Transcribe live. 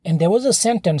there was a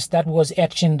sentence that was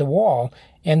etched in the wall,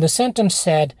 and the sentence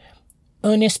said,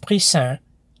 "Un esprit sain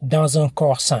dans un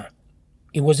corps sain."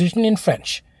 It was written in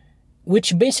French,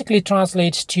 which basically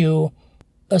translates to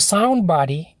a sound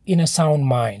body in a sound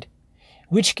mind,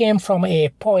 which came from a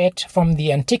poet from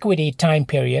the antiquity time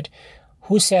period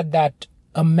who said that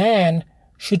a man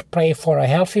should pray for a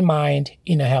healthy mind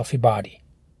in a healthy body.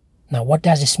 Now, what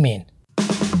does this mean?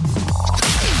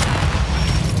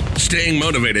 Staying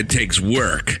motivated takes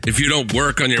work. If you don't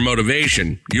work on your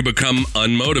motivation, you become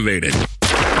unmotivated.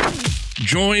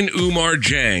 Join Umar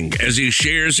Jang as he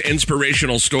shares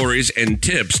inspirational stories and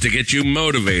tips to get you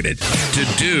motivated to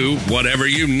do whatever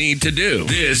you need to do.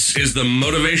 This is the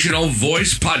Motivational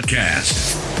Voice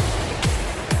Podcast.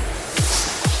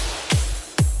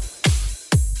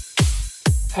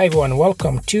 Hi everyone,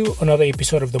 welcome to another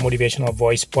episode of the Motivational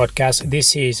Voice Podcast.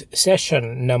 This is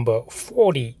session number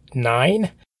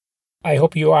 49. I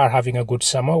hope you are having a good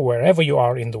summer wherever you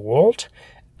are in the world.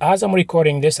 As I'm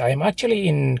recording this, I am actually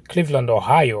in Cleveland,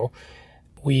 Ohio.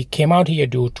 We came out here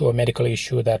due to a medical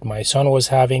issue that my son was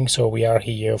having, so we are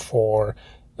here for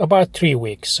about 3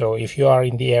 weeks. So if you are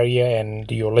in the area and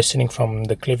you're listening from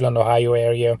the Cleveland, Ohio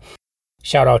area,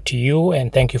 shout out to you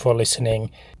and thank you for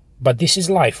listening. But this is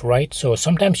life, right? So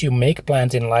sometimes you make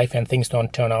plans in life and things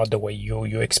don't turn out the way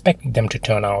you expect them to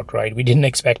turn out, right? We didn't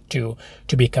expect to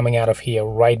be coming out of here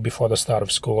right before the start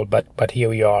of school, but here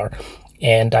we are.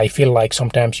 And I feel like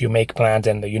sometimes you make plans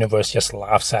and the universe just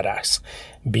laughs at us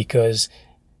because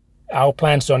our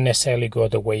plans don't necessarily go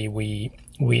the way we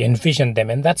envision them.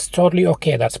 And that's totally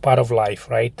okay. That's part of life,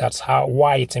 right? That's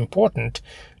why it's important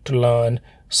to learn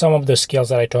some of the skills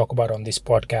that I talk about on this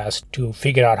podcast to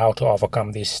figure out how to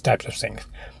overcome these types of things.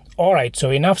 All right, so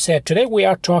enough said. Today we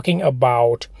are talking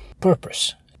about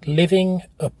purpose, living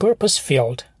a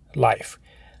purpose-filled life.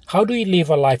 How do you live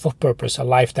a life of purpose, a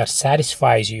life that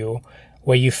satisfies you,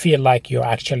 where you feel like you're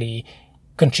actually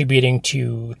contributing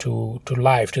to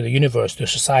life, to the universe, to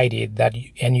society,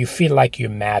 and you feel like you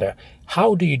matter?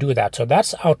 How do you do that? So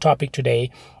that's our topic today,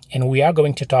 and we are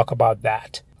going to talk about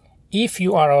that. If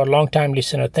you are a long-time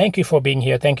listener, thank you for being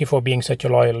here. Thank you for being such a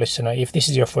loyal listener. If this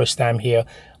is your first time here,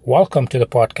 welcome to the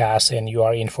podcast and you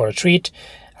are in for a treat.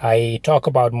 I talk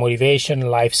about motivation,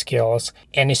 life skills,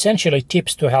 and essentially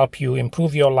tips to help you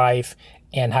improve your life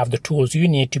and have the tools you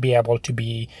need to be able to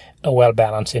be a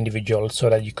well-balanced individual so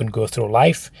that you can go through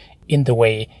life in the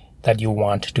way that you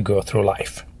want to go through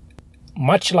life.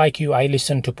 Much like you, I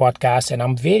listen to podcasts and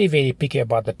I'm very, very picky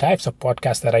about the types of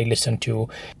podcasts that I listen to.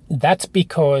 That's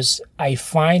because I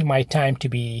find my time to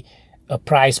be a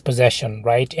prized possession,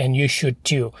 right? And you should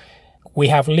too. We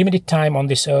have limited time on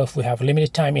this earth. We have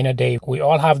limited time in a day. We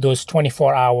all have those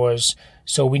 24 hours.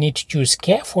 So we need to choose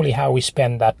carefully how we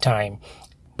spend that time.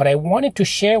 But I wanted to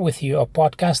share with you a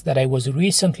podcast that I was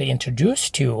recently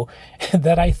introduced to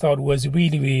that I thought was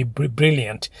really, really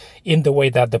brilliant in the way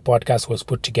that the podcast was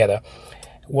put together.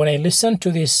 When I listened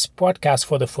to this podcast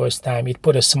for the first time, it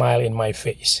put a smile in my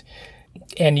face.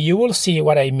 And you will see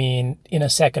what I mean in a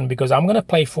second because I'm going to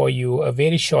play for you a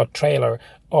very short trailer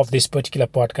of this particular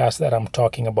podcast that I'm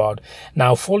talking about.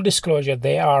 Now, full disclosure,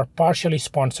 they are partially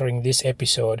sponsoring this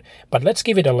episode, but let's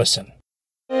give it a listen.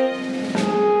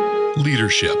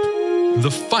 Leadership, the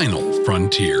final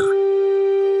frontier.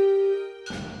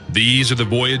 These are the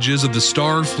voyages of the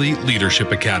Starfleet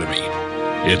Leadership Academy,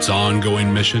 its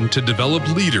ongoing mission to develop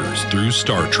leaders through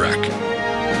Star Trek,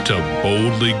 to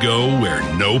boldly go where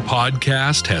no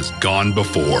podcast has gone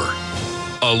before.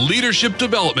 A leadership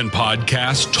development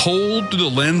podcast told through the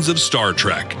lens of Star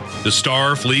Trek, the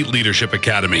Starfleet Leadership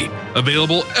Academy,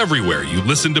 available everywhere you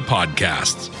listen to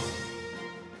podcasts.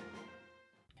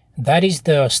 That is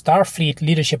the Starfleet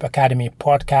Leadership Academy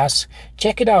podcast.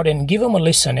 Check it out and give them a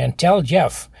listen and tell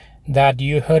Jeff that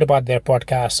you heard about their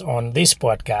podcast on this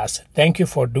podcast. Thank you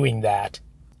for doing that.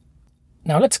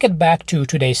 Now let's get back to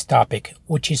today's topic,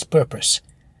 which is purpose.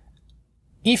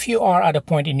 If you are at a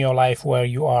point in your life where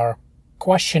you are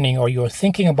questioning or you're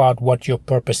thinking about what your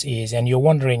purpose is and you're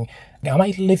wondering, am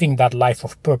I living that life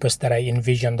of purpose that I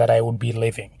envisioned that I would be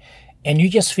living? And you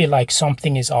just feel like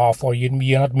something is off or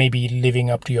you're not maybe living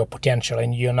up to your potential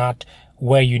and you're not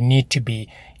where you need to be.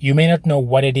 You may not know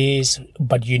what it is,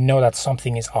 but you know that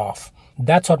something is off.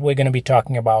 That's what we're going to be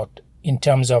talking about in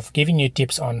terms of giving you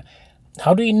tips on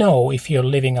how do you know if you're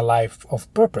living a life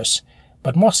of purpose.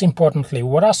 But most importantly,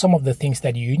 what are some of the things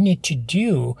that you need to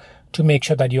do to make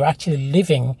sure that you're actually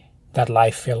living that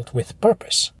life filled with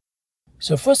purpose?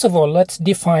 So first of all, let's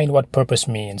define what purpose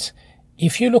means.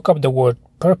 If you look up the word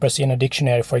purpose in a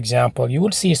dictionary, for example, you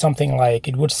would see something like,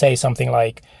 it would say something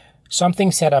like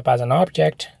something set up as an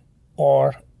object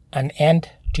or an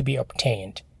end to be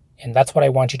obtained. And that's what I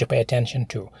want you to pay attention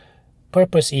to.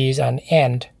 Purpose is an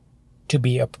end to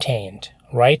be obtained,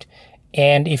 right?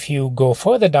 And if you go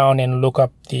further down and look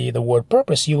up the word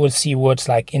purpose, you will see words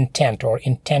like intent or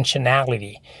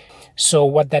intentionality. So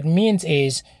what that means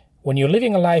is when you're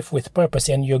living a life with purpose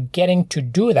and you're getting to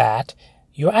do that,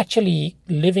 you're actually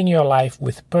living your life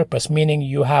with purpose, meaning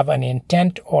you have an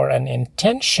intent or an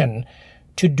intention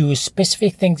to do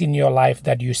specific things in your life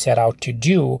that you set out to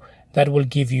do that will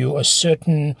give you a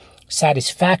certain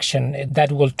satisfaction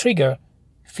that will trigger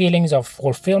feelings of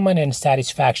fulfillment and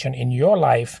satisfaction in your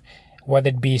life, whether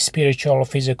it be spiritual,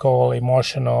 physical,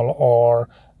 emotional, or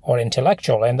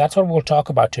intellectual. And that's what we'll talk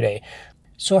about today.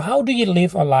 So how do you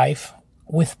live a life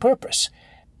with purpose?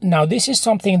 Now, this is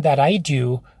something that I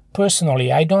do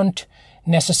personally. I don't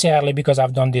necessarily, because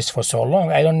I've done this for so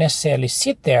long, I don't necessarily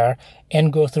sit there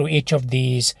and go through each of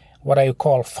these what I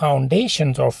call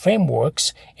foundations or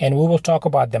frameworks, and we will talk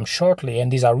about them shortly.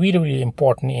 And these are really, really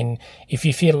important if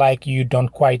you feel like you don't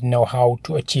quite know how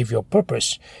to achieve your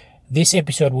purpose. This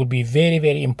episode will be very,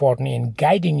 very important in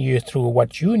guiding you through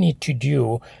what you need to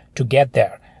do to get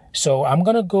there. So I'm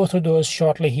going to go through those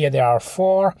shortly here. There are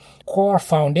 4 core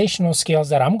foundational skills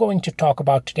that I'm going to talk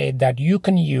about today that you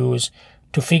can use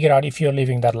to figure out if you're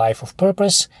living that life of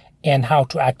purpose and how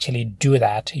to actually do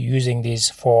that using these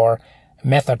 4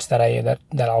 methods that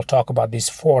I'll talk about, these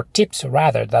 4 tips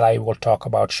rather that I will talk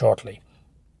about shortly.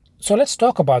 So let's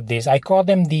talk about this. I call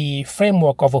them the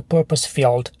framework of a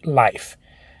purpose-filled life.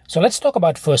 So let's talk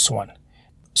about first one.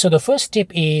 So the first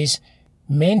tip is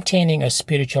maintaining a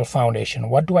spiritual foundation.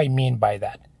 What do I mean by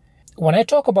that? When I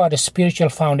talk about a spiritual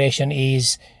foundation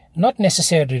is not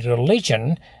necessarily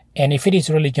religion, and if it is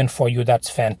religion for you, that's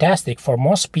fantastic. For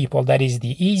most people, that is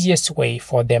the easiest way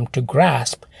for them to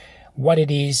grasp what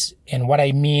it is and what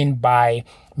I mean by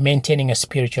maintaining a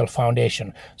spiritual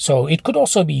foundation. So it could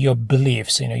also be your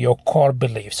beliefs, your core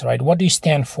beliefs, right? What do you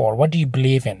stand for? What do you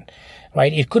believe in,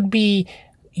 right? It could be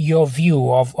your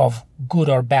view of good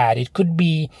or bad. It could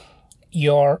be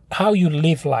how you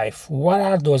live life. What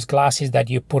are those glasses that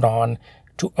you put on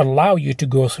to allow you to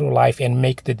go through life and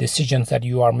make the decisions that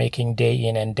you are making day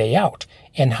in and day out?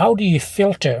 And how do you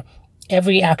filter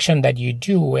every action that you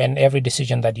do and every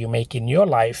decision that you make in your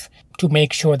life to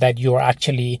make sure that you're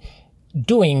actually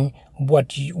doing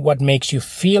what makes you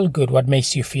feel good, what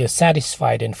makes you feel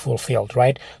satisfied and fulfilled,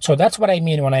 right? So that's what I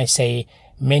mean when I say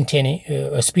maintaining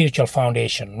a spiritual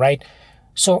foundation, right?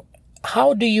 So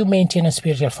how do you maintain a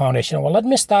spiritual foundation? Well, let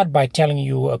me start by telling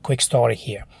you a quick story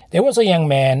here. There was a young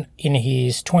man in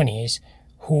his 20s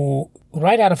who,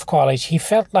 right out of college, he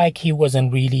felt like he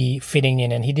wasn't really fitting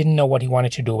in and he didn't know what he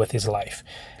wanted to do with his life.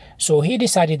 So he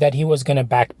decided that he was going to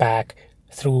backpack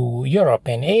through Europe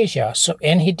and Asia.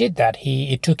 And he did that.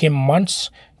 It took him months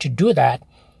to do that,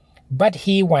 but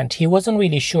he went. He wasn't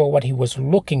really sure what he was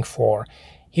looking for.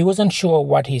 He wasn't sure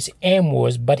what his aim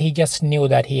was, but he just knew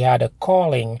that he had a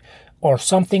calling or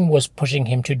something was pushing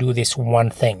him to do this one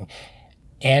thing.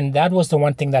 And that was the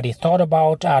one thing that he thought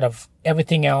about out of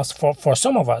everything else. For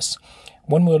some of us,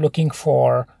 when we're looking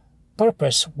for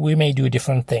purpose, we may do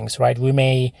different things, right? We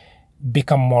may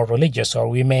become more religious, or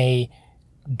we may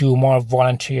do more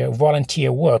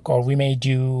volunteer work, or we may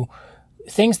do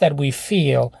things that we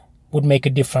feel would make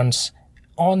a difference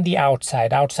on the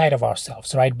outside of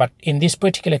ourselves, right? But in this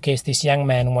particular case, this young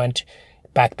man went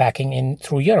backpacking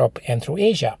through Europe and through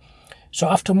Asia. So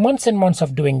after months and months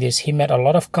of doing this, he met a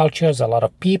lot of cultures, a lot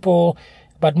of people,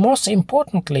 but most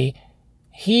importantly,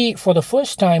 he, for the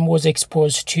first time, was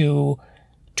exposed to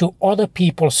other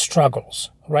people's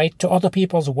struggles, right? To other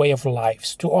people's way of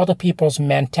lives, to other people's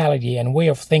mentality and way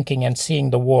of thinking and seeing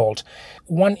the world.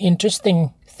 One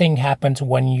interesting thing happens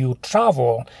when you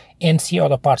travel and see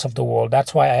other parts of the world.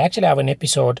 That's why I actually have an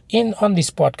episode on this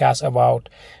podcast about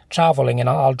traveling, and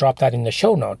I'll drop that in the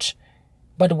show notes.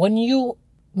 But when you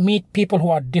meet people who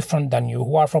are different than you,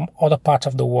 who are from other parts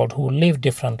of the world, who live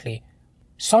differently,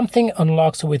 something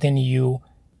unlocks within you,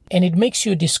 and it makes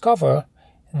you discover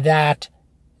that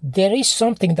there is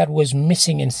something that was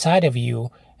missing inside of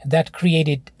you that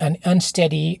created an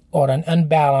unsteady or an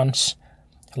unbalanced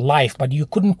life, but you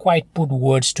couldn't quite put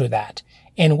words to that.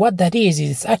 And what that is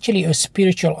it's actually a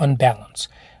spiritual unbalance,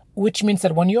 which means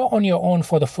that when you're on your own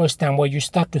for the first time, where you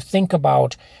start to think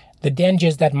about the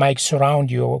dangers that might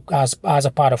surround you as a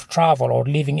part of travel or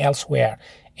living elsewhere,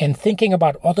 and thinking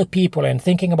about other people and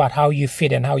thinking about how you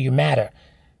fit and how you matter,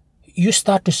 you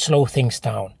start to slow things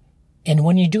down. And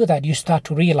when you do that, you start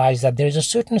to realize that there's a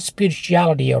certain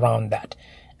spirituality around that.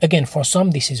 Again, for some,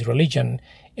 this is religion,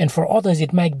 and for others,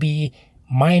 it might be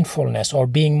mindfulness or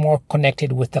being more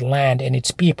connected with the land and its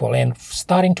people and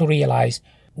starting to realize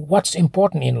what's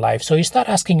important in life. So you start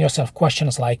asking yourself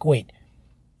questions like, wait,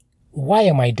 why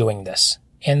am I doing this?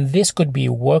 And this could be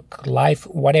work, life,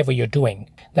 whatever you're doing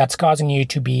that's causing you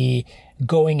to be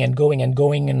going and going and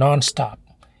going nonstop.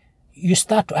 You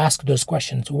start to ask those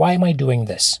questions. Why am I doing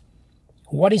this?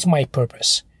 What is my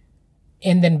purpose?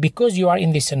 And then because you are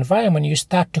in this environment, you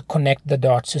start to connect the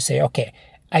dots to say, okay,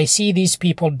 I see these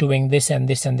people doing this and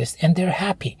this and this, and they're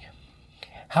happy.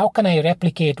 How can I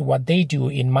replicate what they do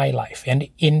in my life? And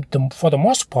for the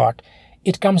most part,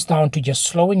 it comes down to just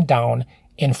slowing down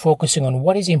and focusing on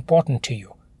what is important to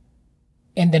you.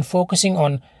 And then focusing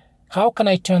on how can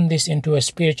I turn this into a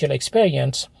spiritual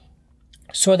experience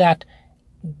so that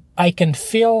I can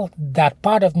feel that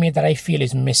part of me that I feel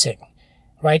is missing,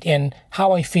 right? And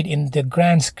how I fit in the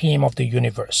grand scheme of the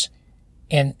universe.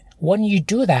 And when you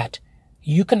do that,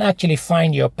 you can actually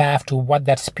find your path to what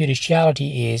that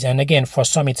spirituality is. And again, for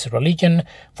some it's religion,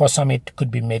 for some it could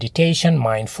be meditation,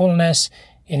 mindfulness,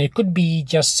 and it could be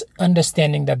just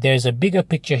understanding that there's a bigger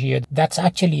picture here that's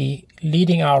actually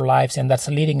leading our lives and that's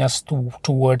leading us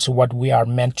towards what we are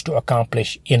meant to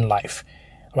accomplish in life,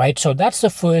 right? So that's the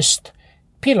first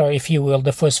pillar, if you will,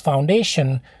 the first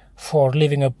foundation for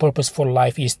living a purposeful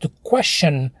life is to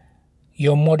question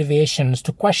your motivations,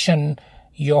 to question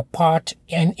your part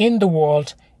and in the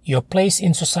world, your place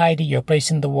in society, your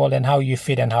place in the world, and how you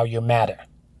fit and how you matter.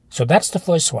 So that's the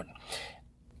first one.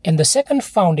 And the second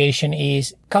foundation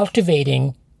is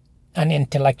cultivating an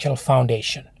intellectual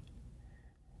foundation.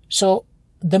 So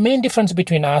the main difference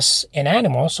between us and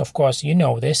animals, of course, you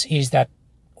know this, is that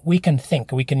we can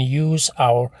think, we can use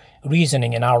our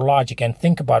reasoning and our logic and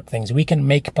think about things. We can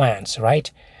make plans, right?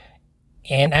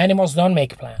 And animals don't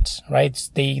make plans, right?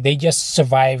 They just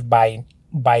survive by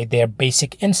their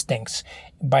basic instincts,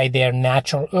 by their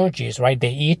natural urges, right? They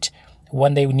eat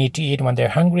when they need to eat, when they're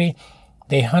hungry.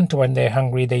 They hunt when they're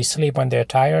hungry. They sleep when they're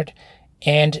tired.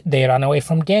 And they run away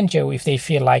from danger if they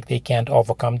feel like they can't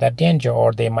overcome that danger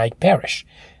or they might perish.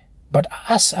 But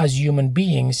us as human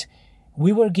beings,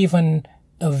 we were given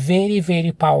a very,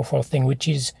 very powerful thing, which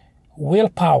is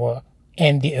willpower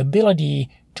and the ability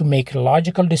to make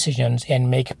logical decisions and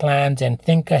make plans and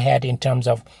think ahead in terms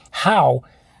of how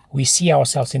we see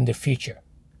ourselves in the future.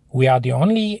 We are the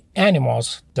only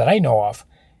animals that I know of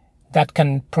that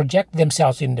can project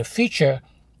themselves in the future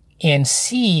and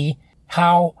see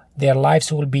how their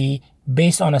lives will be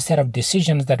based on a set of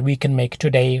decisions that we can make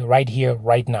today, right here,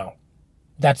 right now.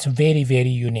 That's very, very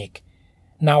unique.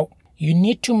 Now, you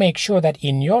need to make sure that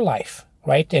in your life,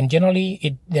 right, and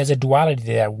generally there's a duality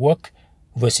there, work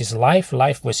versus life,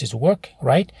 life versus work,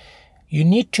 right? You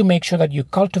need to make sure that you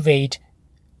cultivate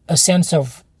a sense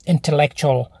of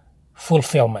intellectual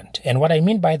fulfillment. And what I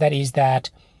mean by that is that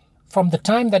from the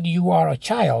time that you are a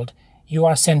child, you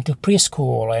are sent to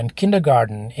preschool and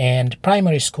kindergarten and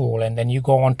primary school, and then you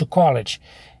go on to college.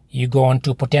 You go on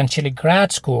to potentially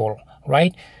grad school,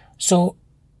 right? So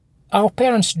our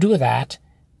parents do that.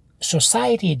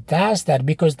 Society does that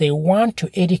because they want to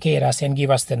educate us and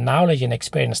give us the knowledge and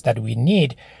experience that we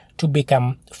need to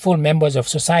become full members of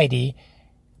society.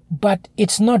 But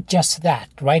it's not just that,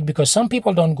 right? Because some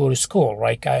people don't go to school.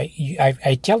 Like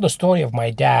I tell the story of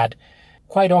my dad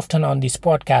quite often on this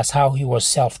podcast, how he was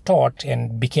self-taught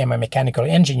and became a mechanical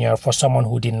engineer for someone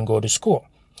who didn't go to school.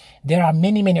 There are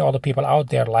many, many other people out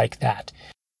there like that.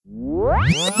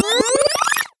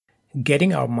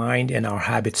 Getting our mind and our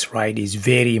habits right is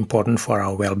very important for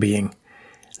our well-being.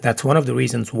 That's one of the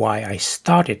reasons why I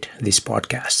started this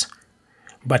podcast.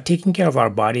 But taking care of our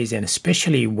bodies and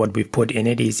especially what we put in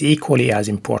it is equally as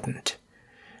important.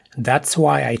 That's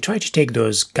why I try to take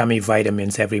those gummy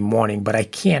vitamins every morning, but I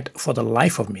can't, for the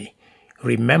life of me,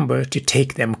 remember to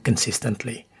take them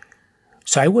consistently.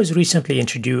 So I was recently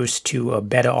introduced to a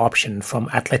better option from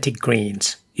Athletic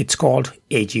Greens. It's called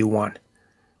AG1.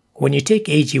 When you take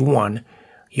AG1,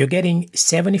 you're getting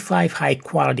 75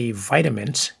 high-quality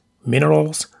vitamins,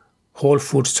 minerals, whole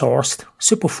food sourced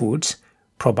superfoods,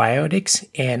 probiotics,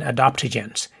 and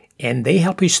adaptogens, and they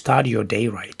help you start your day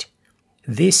right.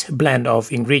 This blend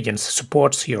of ingredients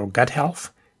supports your gut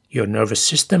health, your nervous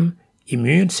system,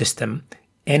 immune system,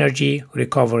 energy,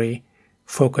 recovery,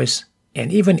 focus,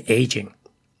 and even aging.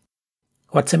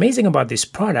 What's amazing about this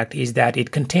product is that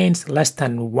it contains less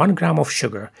than 1 gram of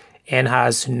sugar and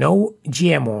has no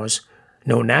GMOs,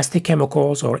 no nasty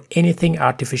chemicals or anything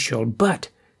artificial, but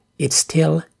it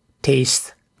still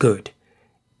tastes good.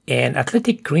 And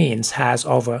Athletic Greens has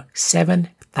over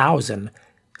 7,000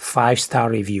 5-star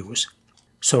reviews.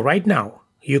 So right now,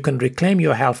 you can reclaim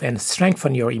your health and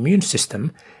strengthen your immune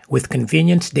system with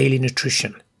convenient daily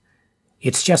nutrition.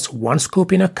 It's just 1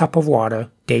 scoop in a cup of water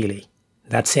daily.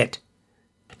 That's it.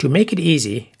 To make it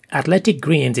easy, Athletic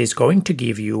Greens is going to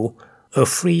give you a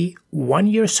free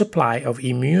 1-year supply of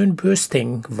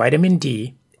immune-boosting vitamin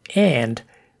D and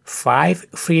 5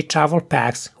 free travel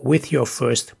packs with your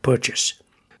first purchase.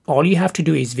 All you have to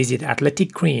do is visit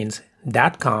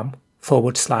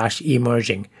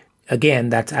athleticgreens.com/emerging. Again,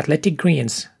 that's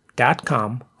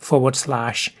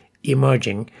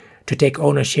athleticgreens.com/emerging to take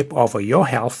ownership over your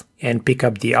health and pick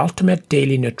up the ultimate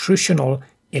daily nutritional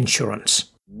insurance.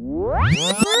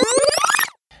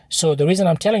 So the reason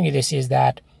I'm telling you this is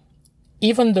that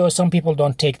even though some people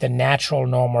don't take the natural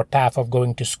normal path of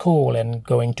going to school and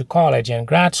going to college and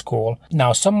grad school,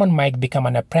 now someone might become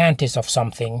an apprentice of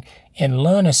something and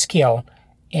learn a skill,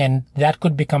 and that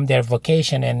could become their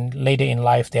vocation and later in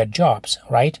life their jobs,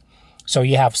 right? So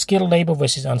you have skilled labor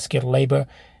versus unskilled labor.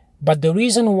 But the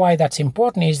reason why that's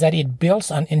important is that it builds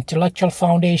an intellectual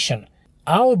foundation.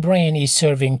 Our brain is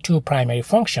serving two primary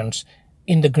functions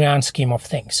in the grand scheme of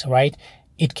things, right?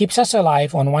 It keeps us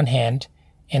alive on one hand,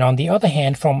 and on the other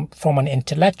hand, from an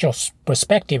intellectual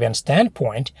perspective and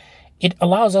standpoint, it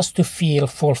allows us to feel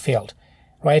fulfilled,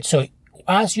 right? So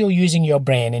as you're using your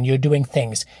brain and you're doing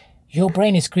things, your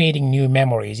brain is creating new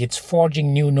memories. It's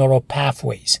forging new neural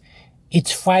pathways.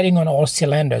 It's firing on all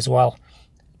cylinders. Well,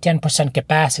 10%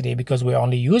 capacity because we're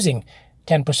only using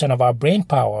 10% of our brain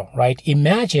power, right?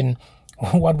 Imagine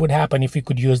what would happen if we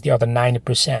could use the other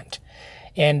 90%.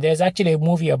 And there's actually a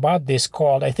movie about this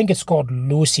called, I think it's called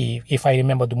Lucy, if I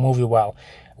remember the movie well,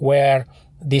 where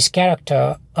this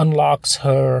character unlocks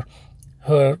the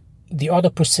other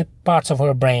parts of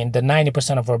her brain, the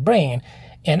 90% of her brain,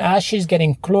 and as she's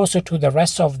getting closer to the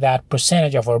rest of that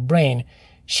percentage of her brain,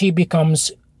 she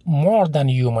becomes more than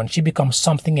human. She becomes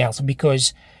something else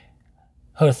because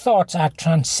her thoughts are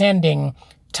transcending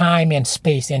time and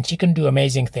space, and she can do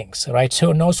amazing things, right?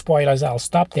 So no spoilers, I'll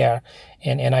stop there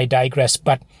and I digress.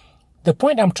 But the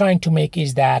point I'm trying to make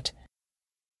is that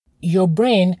your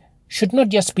brain should not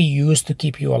just be used to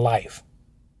keep you alive.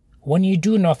 When you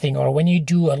do nothing or when you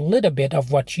do a little bit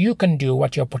of what you can do,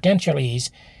 what your potential is,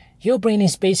 your brain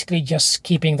is basically just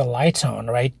keeping the lights on,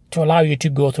 right? To allow you to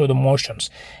go through the motions,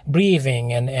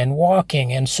 breathing and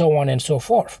walking and so on and so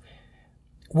forth.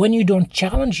 When you don't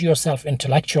challenge yourself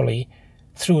intellectually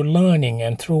through learning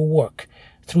and through work,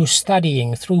 through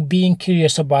studying, through being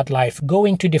curious about life,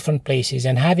 going to different places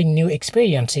and having new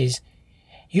experiences,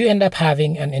 you end up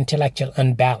having an intellectual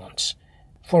imbalance.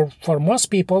 For most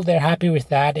people, they're happy with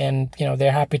that and,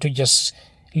 they're happy to just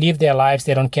live their lives.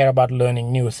 They don't care about learning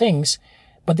new things.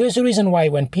 But there's a reason why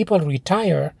when people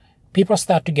retire, people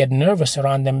start to get nervous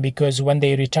around them because when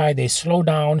they retire, they slow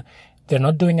down. They're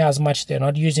not doing as much. They're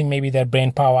not using maybe their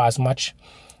brain power as much.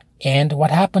 And what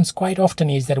happens quite often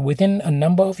is that within a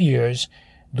number of years,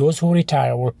 those who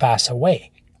retire will pass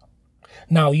away.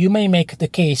 Now, you may make the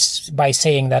case by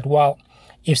saying that, well,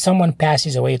 if someone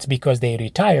passes away, it's because they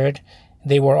retired.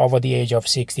 They were over the age of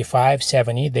 65,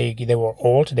 70. They were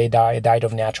old. They died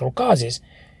of natural causes.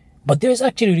 But there's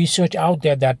actually research out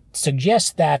there that suggests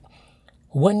that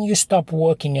when you stop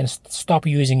working and stop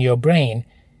using your brain,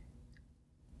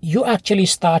 you actually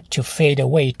start to fade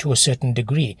away to a certain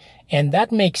degree. And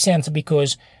that makes sense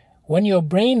because when your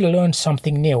brain learns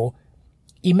something new,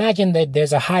 imagine that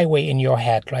there's a highway in your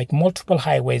head, like multiple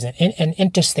highways and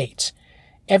interstates.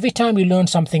 Every time you learn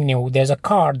something new, there's a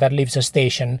car that leaves a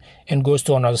station and goes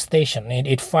to another station, and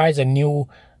it fires a new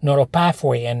neural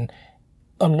pathway. And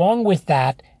along with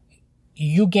that,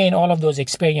 you gain all of those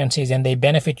experiences and they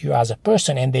benefit you as a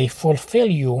person and they fulfill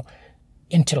you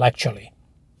intellectually,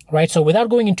 right? So without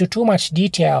going into too much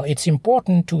detail, it's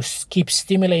important to keep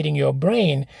stimulating your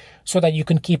brain so that you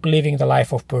can keep living the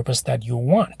life of purpose that you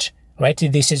want, right?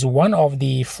 This is one of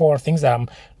the 4 things that I'm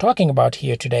talking about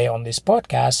here today on this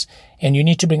podcast, and you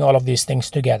need to bring all of these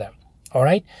things together, all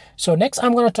right? So next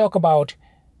I'm going to talk about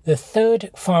the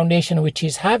third foundation, which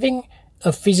is having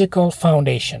a physical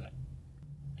foundation.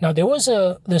 Now, there was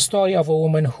the story of a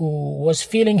woman who was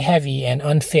feeling heavy and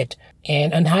unfit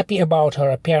and unhappy about her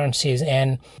appearances,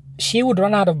 and she would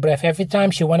run out of breath every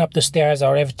time she went up the stairs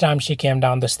or every time she came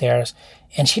down the stairs,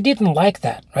 and she didn't like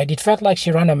that, right? It felt like she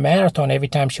ran a marathon every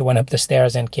time she went up the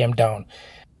stairs and came down.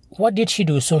 What did she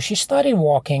do? So she started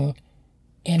walking,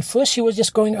 and first she was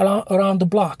just going around the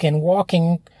block and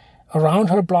walking around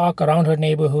her block, around her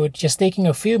neighborhood, just taking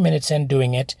a few minutes and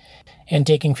doing it, and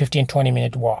taking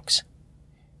 15-20-minute walks.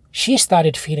 She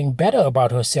started feeling better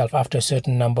about herself after a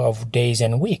certain number of days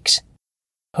and weeks.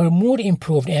 Her mood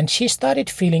improved and she started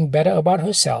feeling better about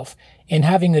herself and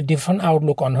having a different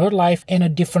outlook on her life and a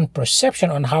different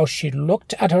perception on how she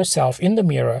looked at herself in the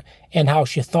mirror and how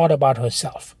she thought about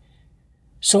herself.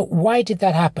 So why did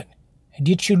that happen?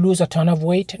 Did she lose a ton of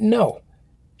weight? No.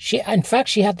 In fact,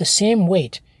 she had the same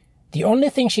weight. The only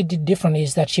thing she did different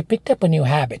is that she picked up a new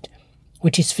habit,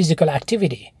 which is physical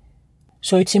activity.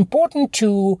 So it's important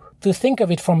to think of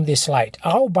it from this light.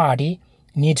 Our body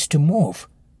needs to move.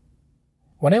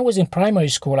 When I was in primary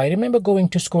school, I remember going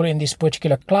to school in this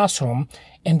particular classroom,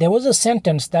 and there was a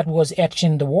sentence that was etched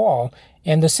in the wall,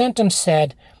 and the sentence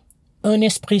said, "Un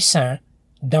esprit sain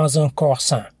dans un corps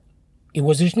sain." It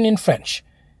was written in French,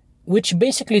 which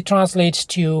basically translates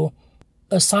to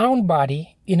a sound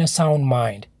body in a sound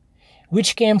mind,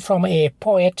 which came from a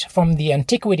poet from the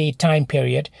antiquity time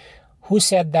period who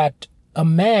said that a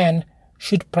man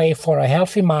should pray for a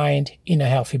healthy mind in a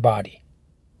healthy body.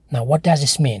 Now, what does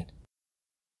this mean?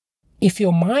 If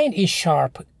your mind is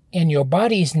sharp and your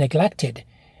body is neglected,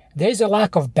 there's a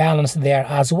lack of balance there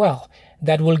as well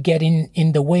that will get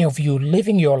in the way of you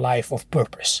living your life of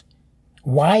purpose.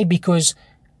 Why? Because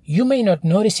you may not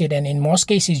notice it, and in most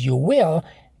cases you will.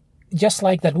 Just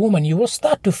like that woman, you will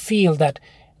start to feel that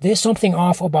there's something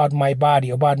off about my body,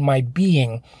 about my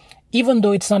being. Even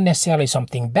though it's not necessarily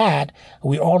something bad,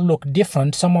 we all look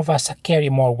different. Some of us carry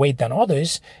more weight than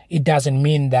others. It doesn't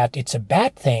mean that it's a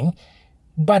bad thing.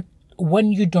 But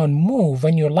when you don't move,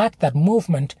 when you lack that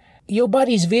movement, your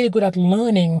body is very good at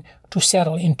learning to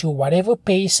settle into whatever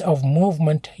pace of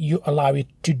movement you allow it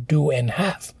to do and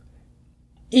have.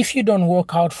 If you don't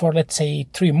work out for, let's say,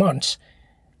 3 months,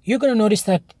 you're going to notice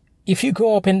that if you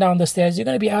go up and down the stairs, you're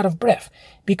going to be out of breath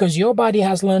because your body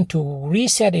has learned to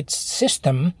reset its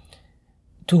system,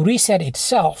 to reset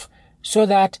itself so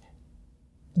that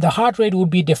the heart rate will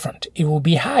be different. It will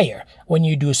be higher when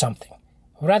you do something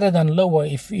rather than lower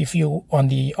if you, on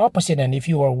the opposite end, if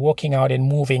you are working out and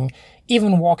moving,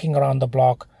 even walking around the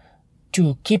block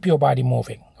to keep your body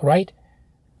moving, right?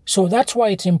 So that's why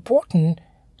it's important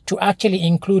to actually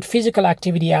include physical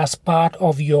activity as part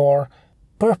of your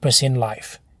purpose in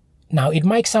life. Now, it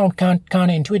might sound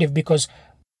counterintuitive because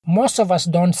most of us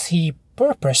don't see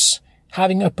purpose,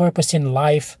 having a purpose in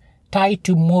life tied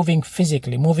to moving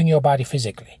physically, moving your body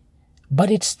physically. But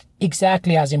it's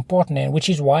exactly as important, and which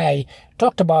is why I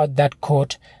talked about that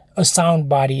quote, a sound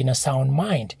body in a sound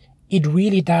mind. It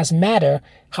really does matter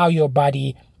how your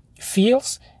body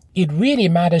feels. It really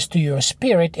matters to your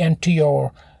spirit and to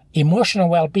your emotional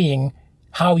well-being,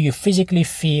 how you physically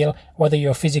feel, whether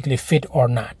you're physically fit or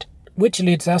not. Which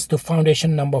leads us to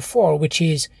foundation number 4, which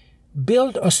is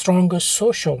build a stronger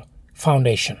social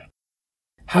foundation.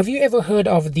 Have you ever heard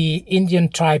of the Indian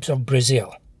tribes of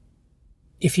Brazil?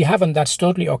 If you haven't, that's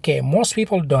totally okay. Most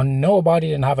people don't know about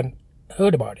it and haven't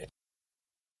heard about it.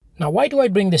 Now, why do I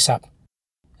bring this up?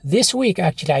 This week,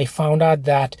 actually, I found out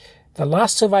that the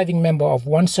last surviving member of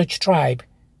one such tribe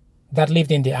that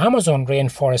lived in the Amazon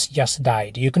rainforest just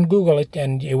died. You can Google it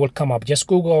and it will come up. Just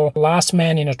Google "last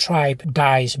man in a tribe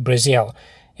dies Brazil."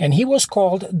 And he was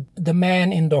called the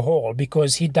man in the hole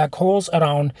because he dug holes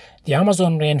around the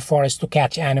Amazon rainforest to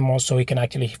catch animals so he can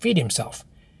actually feed himself.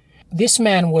 This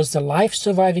man was the life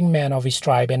surviving man of his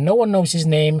tribe, and no one knows his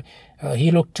name.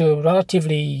 He looked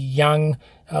relatively young,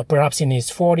 perhaps in his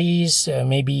 40s,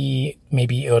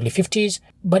 maybe early 50s.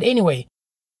 But anyway,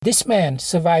 this man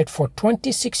survived for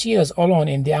 26 years alone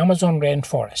in the Amazon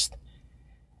rainforest.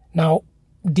 Now,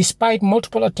 despite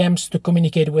multiple attempts to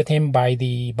communicate with him by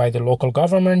the local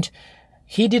government,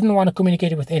 he didn't want to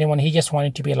communicate with anyone. He just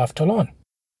wanted to be left alone.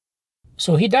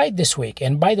 So he died this week,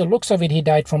 and by the looks of it, he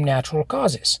died from natural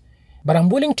causes. But I'm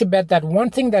willing to bet that one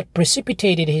thing that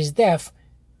precipitated his death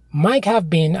might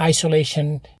have been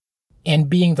isolation and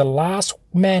being the last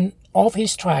man of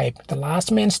his tribe, the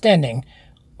last man standing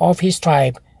of his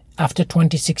tribe after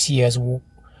 26 years,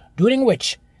 during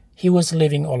which he was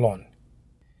living alone.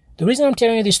 The reason I'm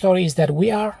telling you this story is that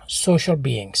we are social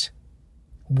beings.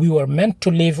 We were meant to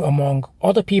live among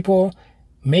other people,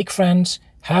 make friends,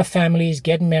 have families,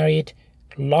 get married,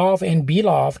 love and be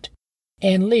loved,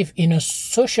 and live in a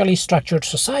socially structured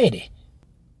society.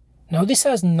 Now, this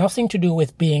has nothing to do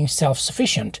with being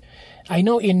self-sufficient. I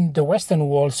know in the Western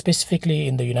world, specifically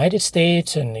in the United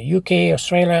States and the UK,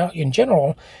 Australia in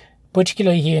general,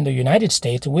 particularly here in the United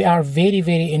States, we are very,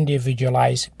 very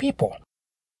individualized people.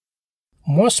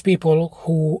 Most people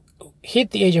who hit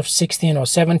the age of 16 or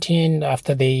 17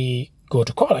 after they go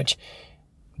to college,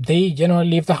 they generally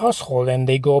leave the household and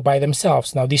they go by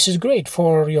themselves. Now, this is great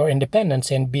for your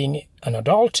independence and being an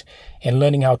adult and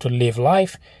learning how to live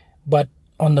life. But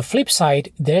on the flip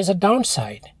side, there's a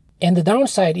downside. And the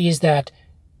downside is that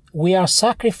we are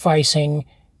sacrificing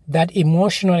that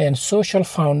emotional and social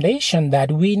foundation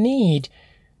that we need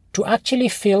to actually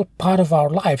feel part of our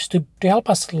lives, to help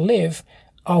us live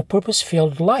our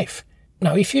purpose-filled life.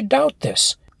 Now, if you doubt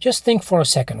this, just think for a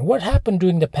second. What happened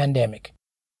during the pandemic?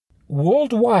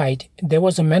 Worldwide, there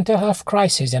was a mental health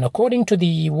crisis, and according to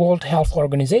the World Health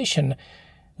Organization,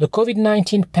 the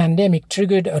COVID-19 pandemic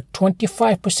triggered a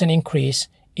 25% increase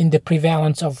in the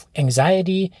prevalence of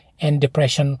anxiety and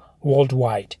depression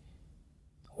worldwide.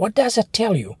 What does that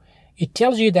tell you? It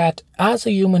tells you that as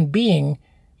a human being,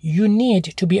 you need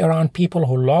to be around people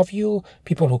who love you,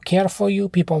 people who care for you,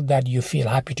 people that you feel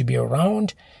happy to be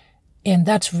around. And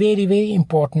that's very, very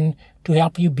important to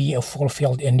help you be a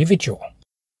fulfilled individual.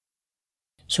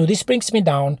 So this brings me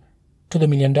down to the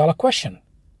million-dollar question.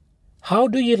 How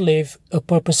do you live a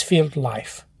purpose-filled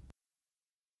life?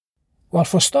 Well,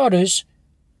 for starters,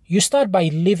 you start by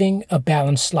living a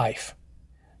balanced life.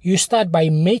 You start by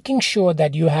making sure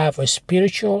that you have a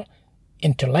spiritual,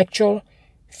 intellectual,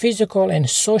 physical, and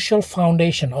social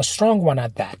foundation, a strong one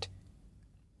at that.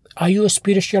 Are you a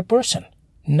spiritual person?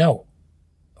 No.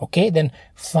 Okay, then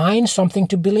find something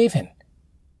to believe in.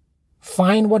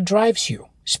 Find what drives you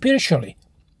spiritually,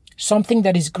 something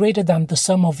that is greater than the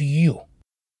sum of you.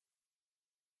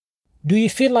 Do you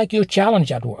feel like you're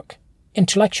challenged at work,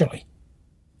 intellectually?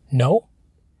 No?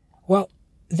 Well,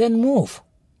 then move.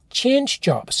 Change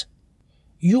jobs.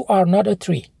 You are not a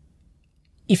tree.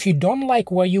 If you don't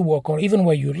like where you work or even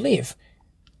where you live,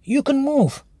 you can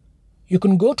move. You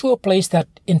can go to a place that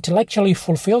intellectually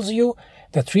fulfills you,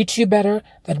 that treats you better,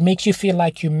 that makes you feel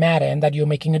like you matter and that you're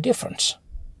making a difference.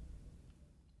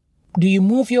 Do you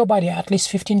move your body at least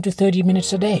 15 to 30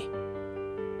 minutes a day?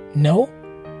 No?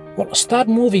 Well, start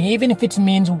moving, even if it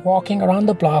means walking around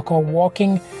the block or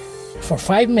walking for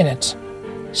 5 minutes.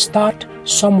 Start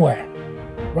somewhere,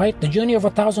 right? The journey of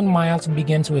 1,000 miles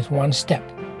begins with one step.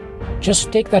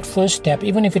 Just take that first step,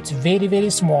 even if it's very, very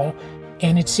small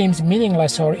and it seems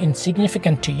meaningless or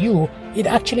insignificant to you, it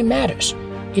actually matters.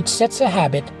 It sets a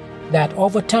habit that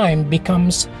over time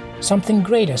becomes something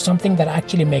greater, something that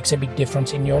actually makes a big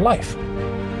difference in your life.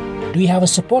 Do you have a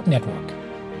support network?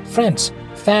 Friends,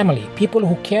 family, people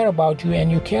who care about you and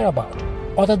you care about,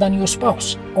 other than your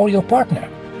spouse or your partner?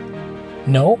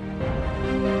 No?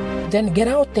 Then get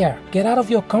out there, get out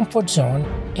of your comfort zone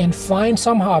and find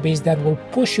some hobbies that will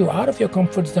push you out of your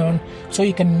comfort zone so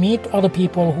you can meet other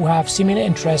people who have similar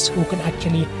interests who can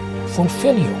actually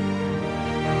fulfill you.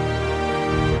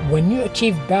 When you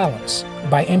achieve balance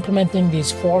by implementing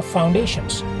these 4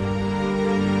 foundations,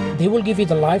 they will give you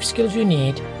the life skills you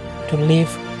need to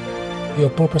live your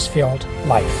purpose-filled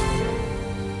life.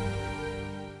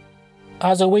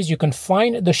 As always, you can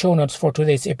find the show notes for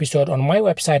today's episode on my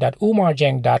website at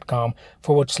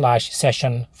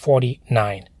umarjang.com/session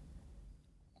 49.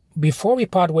 Before we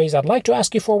part ways, I'd like to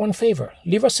ask you for one favor.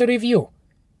 Leave us a review.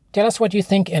 Tell us what you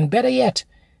think, and better yet,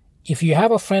 if you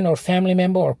have a friend or family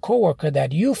member or coworker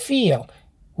that you feel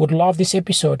would love this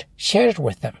episode, share it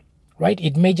with them, right?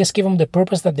 It may just give them the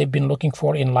purpose that they've been looking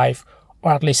for in life,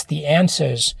 or at least the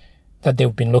answers that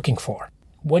they've been looking for.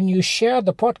 When you share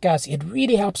the podcast, it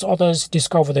really helps others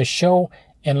discover the show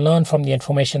and learn from the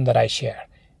information that I share.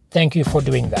 Thank you for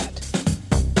doing that.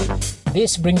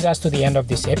 This brings us to the end of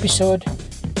this episode.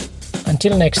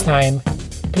 Until next time,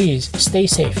 please stay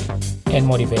safe and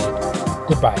motivated.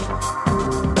 Goodbye.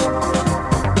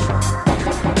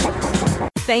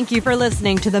 Thank you for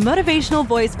listening to the Motivational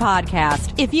Voice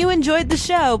Podcast. If you enjoyed the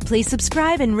show, please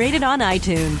subscribe and rate it on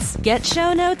iTunes. Get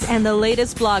show notes and the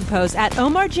latest blog posts at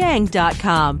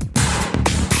omarjang.com.